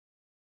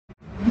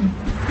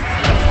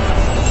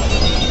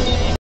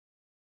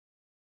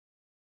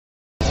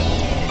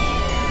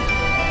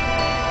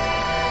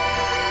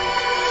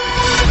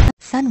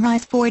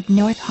Sunrise Ford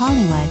North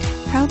Hollywood,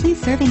 proudly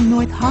serving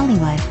North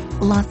Hollywood,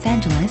 Los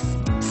Angeles,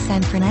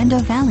 San Fernando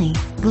Valley,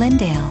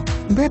 Glendale,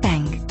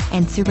 Burbank,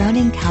 and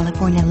surrounding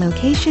California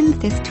locations.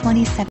 This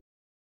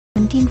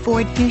 2017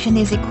 Ford Fusion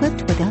is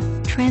equipped with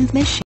a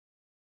transmission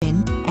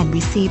and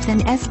receives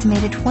an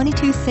estimated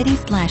 22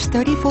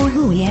 city/34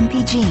 Hui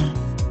mpg.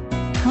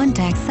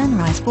 Contact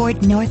Sunrise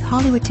Ford North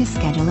Hollywood to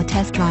schedule a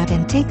test drive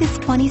and take this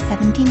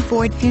 2017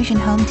 Ford Fusion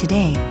home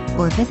today,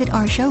 or visit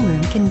our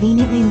showroom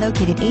conveniently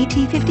located at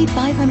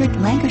 5500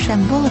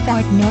 Lankershim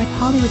Blvd, North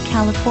Hollywood,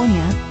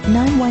 California,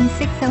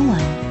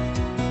 91601.